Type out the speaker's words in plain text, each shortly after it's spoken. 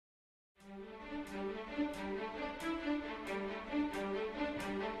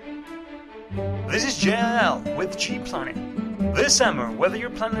This is JL with Cheap Planning. This summer, whether you're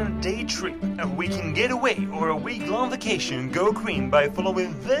planning a day trip, a weekend getaway, or a week-long vacation, go green by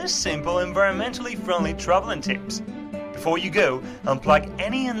following this simple environmentally friendly traveling tips. Before you go, unplug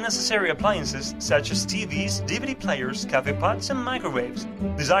any unnecessary appliances such as TVs, DVD players, coffee pots, and microwaves.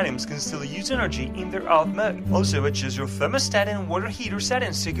 These items can still use energy in their off mode. Also, adjust your thermostat and water heater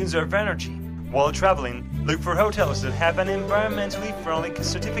settings to conserve energy. While traveling, look for hotels that have an environmentally friendly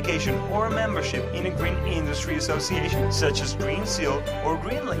certification or a membership in a green industry association such as Green Seal or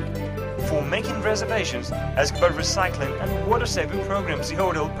Green Link. For making reservations, ask about recycling and water-saving programs the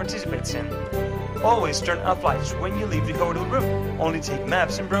hotel participates in. Always turn off lights when you leave the hotel room. Only take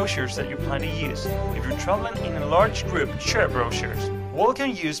maps and brochures that you plan to use. If you're traveling in a large group, share brochures. Walk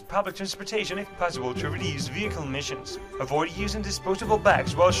and use public transportation if possible to reduce vehicle emissions. Avoid using disposable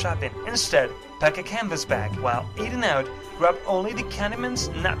bags while shopping. Instead, pack a canvas bag. While eating out, grab only the condiments,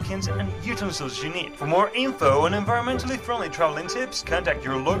 napkins, and utensils you need. For more info on environmentally friendly traveling tips, contact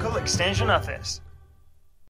your local extension office.